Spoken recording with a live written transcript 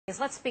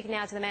Let's speak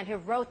now to the man who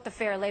wrote the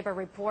Fair Labor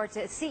Report.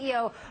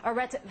 CEO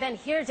Auret Van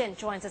Heerden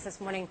joins us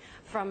this morning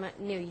from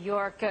New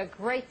York.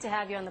 Great to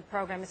have you on the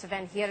program, Mr.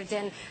 Van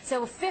Heerden.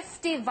 So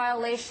 50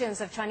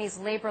 violations of Chinese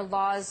labor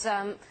laws.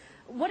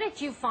 What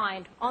did you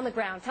find on the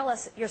ground? Tell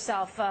us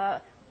yourself,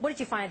 what did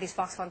you find at these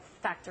Foxconn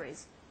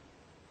factories?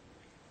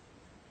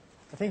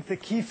 I think the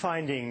key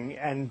finding,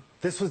 and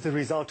this was the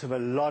result of a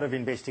lot of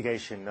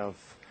investigation of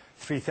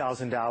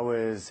 3,000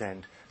 hours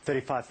and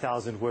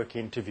 35,000 work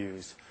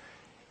interviews,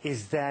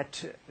 is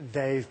that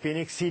they've been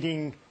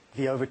exceeding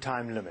the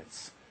overtime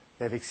limits.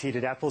 They've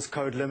exceeded Apple's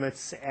code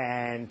limits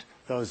and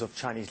those of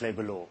Chinese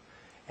labor law.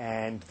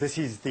 And this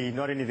is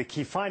not only the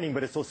key finding,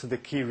 but it's also the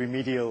key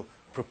remedial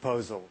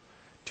proposal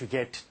to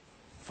get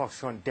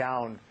Foxconn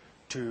down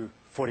to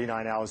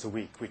 49 hours a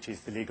week, which is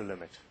the legal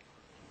limit.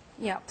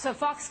 Yeah, so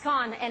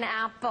Foxconn and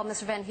Apple,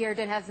 Mr. Van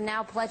Heerden, have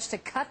now pledged to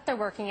cut their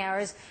working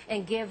hours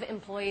and give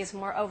employees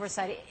more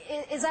oversight.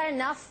 Is that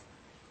enough?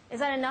 Is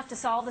that enough to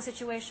solve the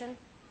situation?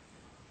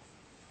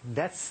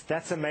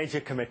 That's a major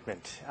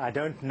commitment. I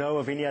don't know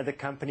of any other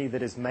company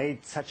that has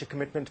made such a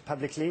commitment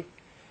publicly.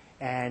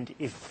 And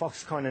if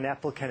Foxconn and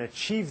Apple can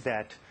achieve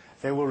that,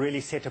 they will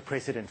really set a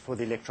precedent for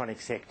the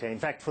electronics sector. In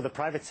fact, for the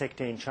private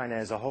sector in China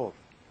as a whole.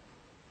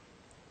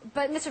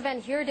 But Mr.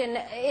 Van Heerden,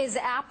 is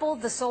Apple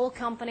the sole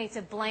company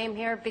to blame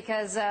here?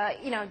 Because,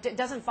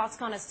 doesn't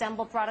Foxconn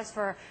assemble products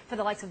for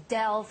the likes of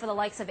Dell, for the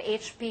likes of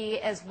HP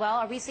as well?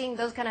 Are we seeing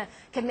those kind of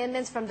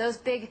commitments from those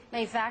big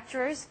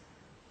manufacturers?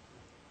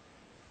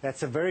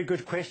 That's a very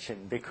good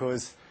question,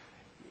 because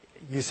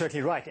you're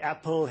certainly right.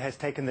 Apple has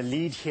taken the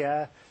lead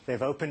here.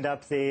 They've opened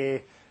up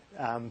their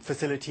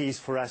facilities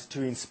for us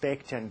to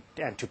inspect and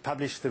to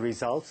publish the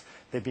results.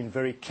 They've been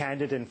very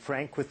candid and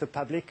frank with the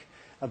public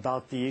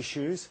about the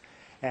issues.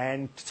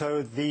 And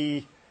so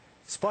the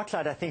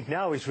spotlight, I think,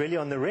 now is really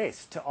on the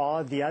rest.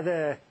 Are the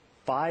other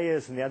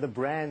buyers and the other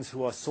brands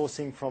who are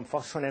sourcing from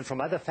Foxconn and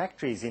from other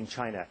factories in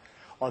China,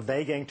 are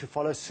they going to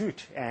follow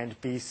suit and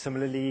be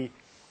similarly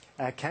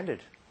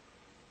candid?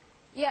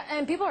 Yeah,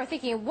 and people are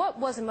thinking, what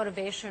was the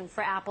motivation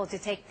for Apple to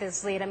take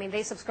this lead? I mean,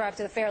 they subscribe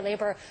to the Fair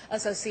Labor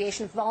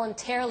Association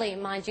voluntarily,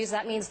 mind you. So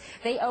that means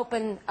they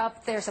open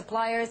up their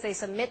suppliers, they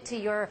submit to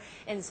your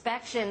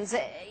inspections.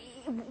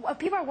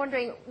 People are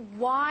wondering,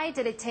 why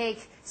did it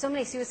take so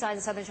many suicides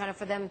in southern China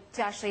for them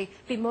to actually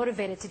be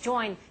motivated to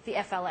join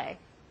the FLA?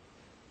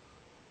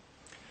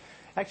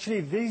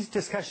 Actually, these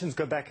discussions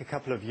go back a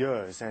couple of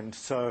years, and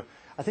so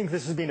I think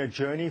this has been a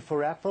journey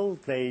for Apple.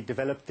 They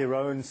developed their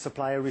own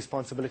supplier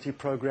responsibility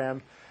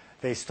program.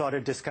 They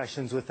started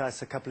discussions with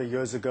us a couple of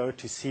years ago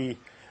to see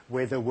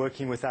whether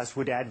working with us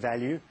would add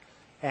value.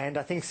 And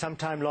I think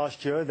sometime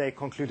last year they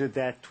concluded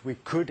that we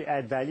could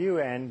add value,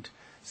 and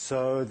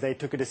so they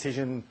took a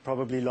decision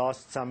probably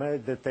last summer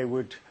that they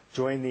would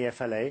join the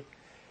FLA.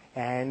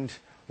 And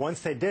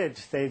once they did,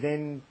 they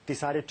then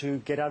decided to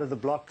get out of the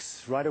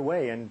blocks right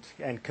away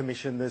and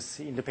commission this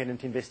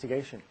independent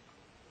investigation.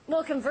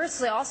 Well,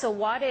 conversely, also,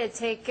 why did it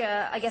take,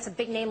 I guess, a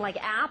big name like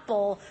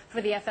Apple for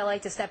the FLA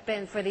to step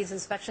in for these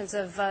inspections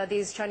of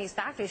these Chinese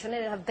factories?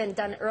 Shouldn't it have been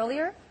done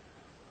earlier?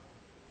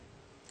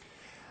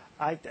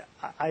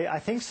 I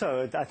think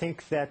so. I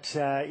think that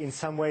in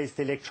some ways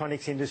the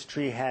electronics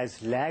industry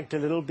has lagged a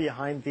little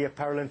behind the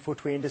apparel and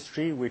footwear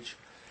industry, which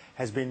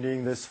has been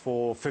doing this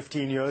for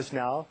 15 years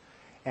now.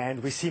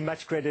 And we see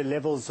much greater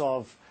levels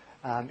of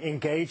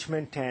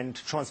engagement and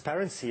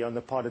transparency on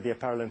the part of the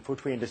apparel and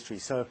footwear industry.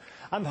 So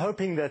I'm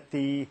hoping that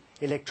the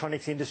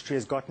electronics industry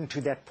has gotten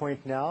to that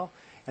point now,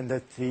 and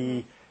that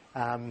the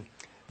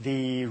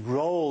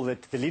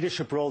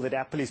leadership role that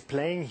Apple is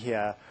playing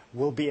here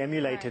will be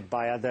emulated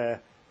by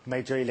other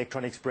major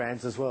electronics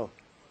brands as well.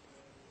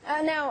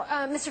 Now,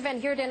 Mr.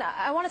 Van Heerden,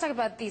 I want to talk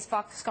about these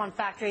Foxconn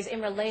factories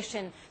in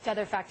relation to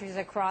other factories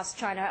across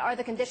China. Are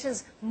the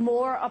conditions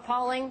more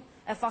appalling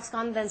at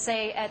Foxconn than,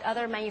 say, at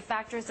other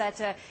manufacturers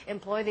that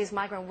employ these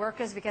migrant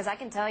workers? Because I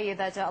can tell you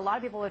that a lot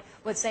of people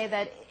would say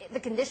that the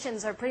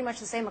conditions are pretty much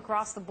the same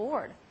across the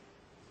board.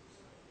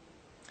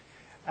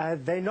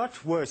 They're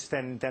not worse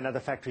than other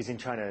factories in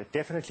China,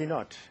 definitely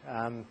not.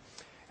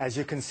 As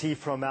you can see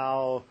from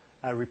our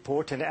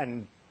report,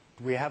 and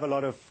we have a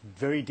lot of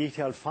very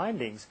detailed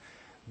findings,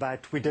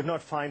 but we did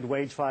not find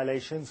wage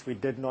violations, we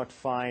did not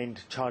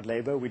find child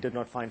labor, we did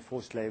not find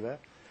forced labor.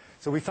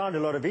 So we found a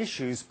lot of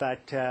issues,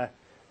 but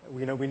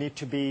we need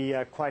to be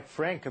quite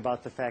frank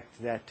about the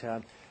fact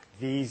that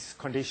these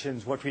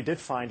conditions, what we did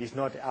find, is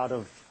not out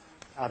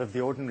of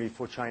the ordinary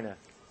for China.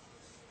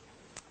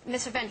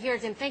 Mr. Van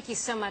Heerden, thank you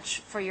so much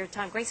for your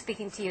time. Great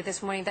speaking to you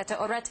this morning. That's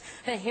Auret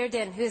Van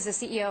Heerden, who is the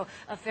CEO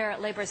of Fair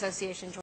Labor Association.